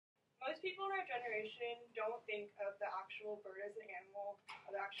most people in our generation don't think of the actual bird as an animal,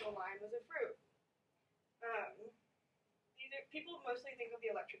 or the actual lime as a fruit. Um, People mostly think of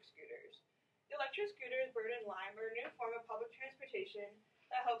the electric scooters. The electric scooters, bird and lime, are a new form of public transportation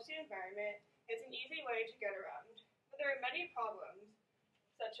that helps the environment. It's an easy way to get around. But there are many problems,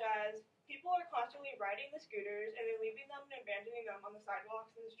 such as people are constantly riding the scooters and then leaving them and abandoning them on the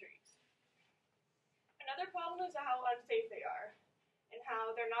sidewalks and the streets. Another problem is how unsafe they are, and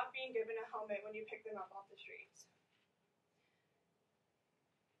how they're not being given a helmet when you pick them up off the streets.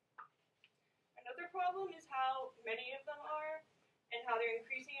 Another problem is how many of them are, and how they're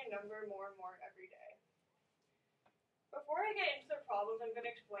increasing in number more and more every day. Before I get into the problems, I'm going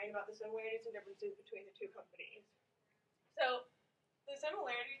to explain about the similarities and differences between the two companies. So, the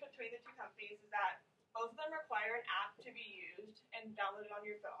similarities between the two companies is that both of them require an app to be used and downloaded on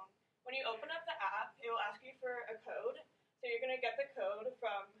your phone. When you open up the app, it will ask you for a code. So you're going to get the code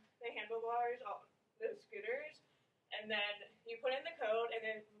from the handlebars on the scooters, and then you put in the code, and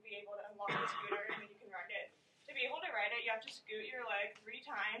then you'll be able to unlock the scooter, and then you can ride it. To be able to ride it, you have to scoot your leg 3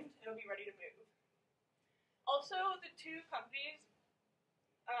 times, and it'll be ready to move. Also, the two companies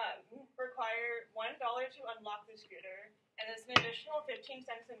require $1 to unlock the scooter, and it's an additional 15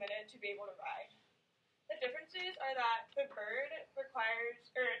 cents a minute to be able to ride. The differences are that the bird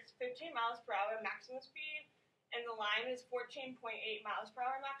it's 15 miles per hour maximum speed, and the lime is 14.8 miles per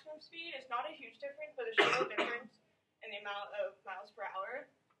hour maximum speed. It's not a huge difference, but there's still a difference in the amount of miles per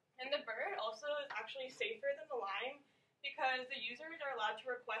hour. And the bird also is actually safer than the lime because the users are allowed to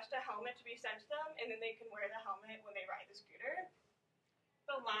request a helmet to be sent to them, and then they can wear the helmet when they ride the scooter.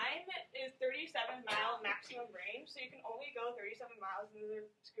 The lime is 37-mile maximum range, so you can only go 37 miles and the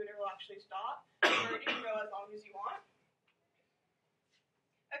scooter will actually stop. The bird, you can go as long as you want.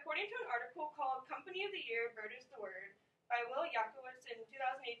 According to an article called Company of the Year, Bird is the Word, by Will Yakowitz in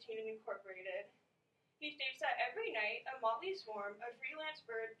 2018 in Incorporated, he states that every night a motley swarm of freelance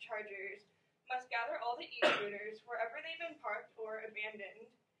bird chargers must gather all the e-scooters wherever they've been parked or abandoned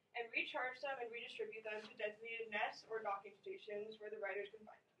and recharge them and redistribute them to designated nests or docking stations where the riders can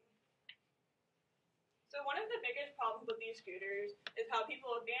find them. So one of the biggest problems with these scooters is how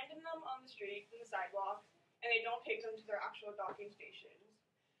people abandon them on the streets and the sidewalks, and they don't take them to their actual docking stations.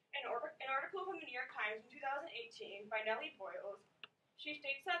 An article from the New York Times in 2018 by Nellie Boyles, she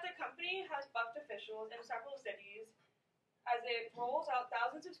states that the company has bucked officials in several cities as it rolls out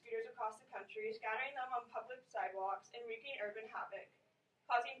thousands of scooters across the country, scattering them on public sidewalks and wreaking urban havoc,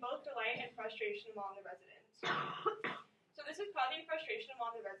 causing both delight and frustration among the residents. So this is causing frustration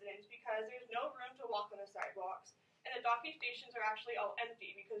among the residents because there's no room to walk on the sidewalks, and the docking stations are actually all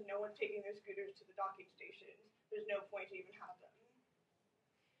empty because no one's taking their scooters to the docking stations. There's no point to even have them.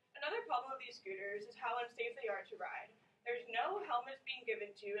 Another problem with these scooters is how unsafe they are to ride. There's no helmets being given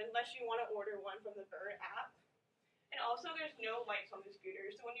to you unless you want to order one from the Bird app. And also there's no lights on the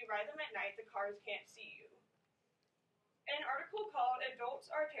scooters, so when you ride them at night, the cars can't see you. In an article called Adults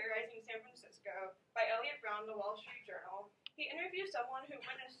Are Terrorizing San Francisco by Elliot Brown in the Wall Street Journal, he interviewed someone who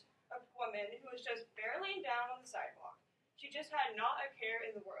witnessed a woman who was just barreling down on the sidewalk. She just had not a care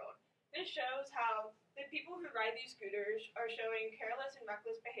in the world. This shows how the people who ride these scooters are showing careless and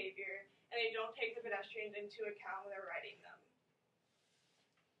reckless behavior, and they don't take the pedestrians into account when they're riding them.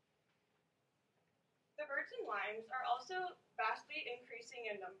 The birds and limes are also vastly increasing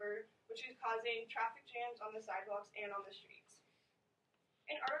in number, which is causing traffic jams on the sidewalks and on the streets.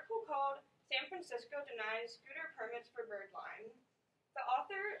 An article called San Francisco Denies Scooter Permits for Bird Lime. The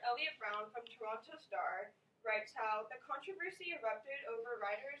author, Elliot Brown from Toronto Star, writes how the controversy erupted over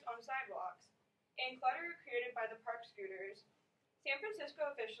riders on sidewalks and clutter created by the park scooters. San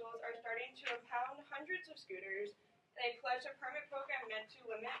Francisco officials are starting to impound hundreds of scooters, and they pledged a permit program meant to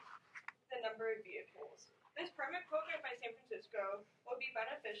limit the number of vehicles. This permit program by San Francisco will be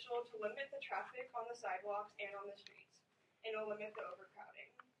beneficial to limit the traffic on the sidewalks and on the streets, and will limit the overcrowding.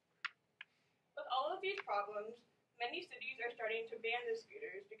 With all of these problems, many cities are starting to ban the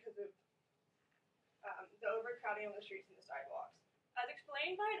scooters because of the overcrowding on the streets and the sidewalks. As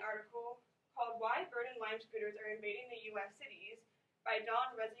explained by an article called Why Bird and Lime Scooters Are Invading the U.S. Cities by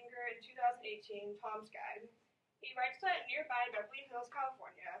Don Resinger in 2018, Tom Skagg, he writes that nearby Beverly Hills,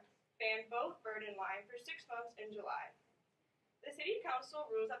 California, banned both bird and lime for 6 months in July. The city council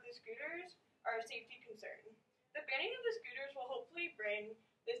rules that the scooters are a safety concern. The banning of the scooters will hopefully bring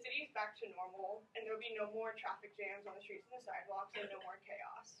the cities back to normal, and there will be no more traffic jams on the streets and the sidewalks, and no more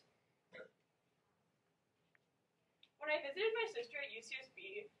chaos. When I visited my sister at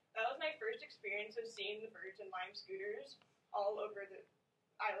UCSB, that was my first experience of seeing the birds and lime scooters all over the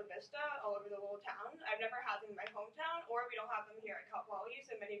Isla Vista, all over the little town. I've never had them in my hometown, or we don't have them here at Cal Poly,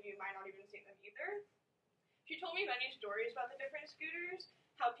 so many of you might not even seen them either. She told me many stories about the different scooters,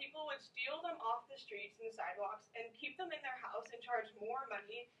 how people would steal them off the streets and the sidewalks and keep them in their house and charge more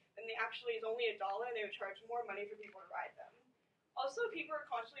money than they actually is only $1, and they would charge more money for people to ride them. Also, people are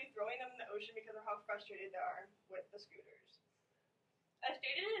constantly throwing them in the ocean because of how frustrated they are with the scooters. As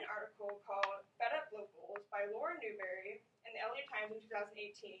stated in an article called Fed Up Locals by Laura Newberry in the LA Times in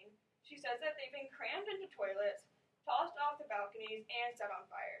 2018, she says that they've been crammed into toilets, tossed off the balconies, and set on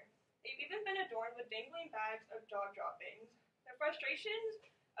fire. They've even been adorned with dangling bags of dog droppings. The frustrations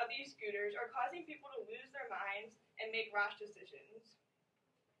of these scooters are causing people to lose their minds and make rash decisions.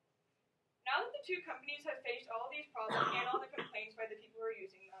 Now that the two companies have faced all of these problems and all the complaints by the people who are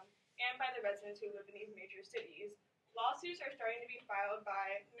using them, and by the residents who live in these major cities, lawsuits are starting to be filed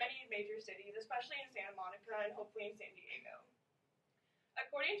by many major cities, especially in Santa Monica and hopefully in San Diego.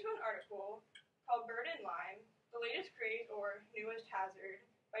 According to an article called Bird and Lime, the latest craze or newest hazard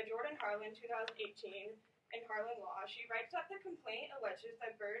by Jordan Harlan 2018 in Harlan Law, she writes that the complaint alleges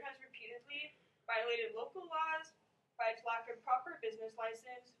that Bird has repeatedly violated local laws by its lack of proper business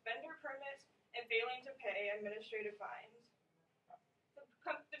license, vendor permits, and failing to pay administrative fines.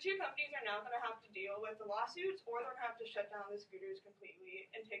 The two companies are now going to have to deal with the lawsuits, or they're going to have to shut down the scooters completely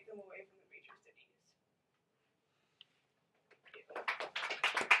and take them away from the major cities.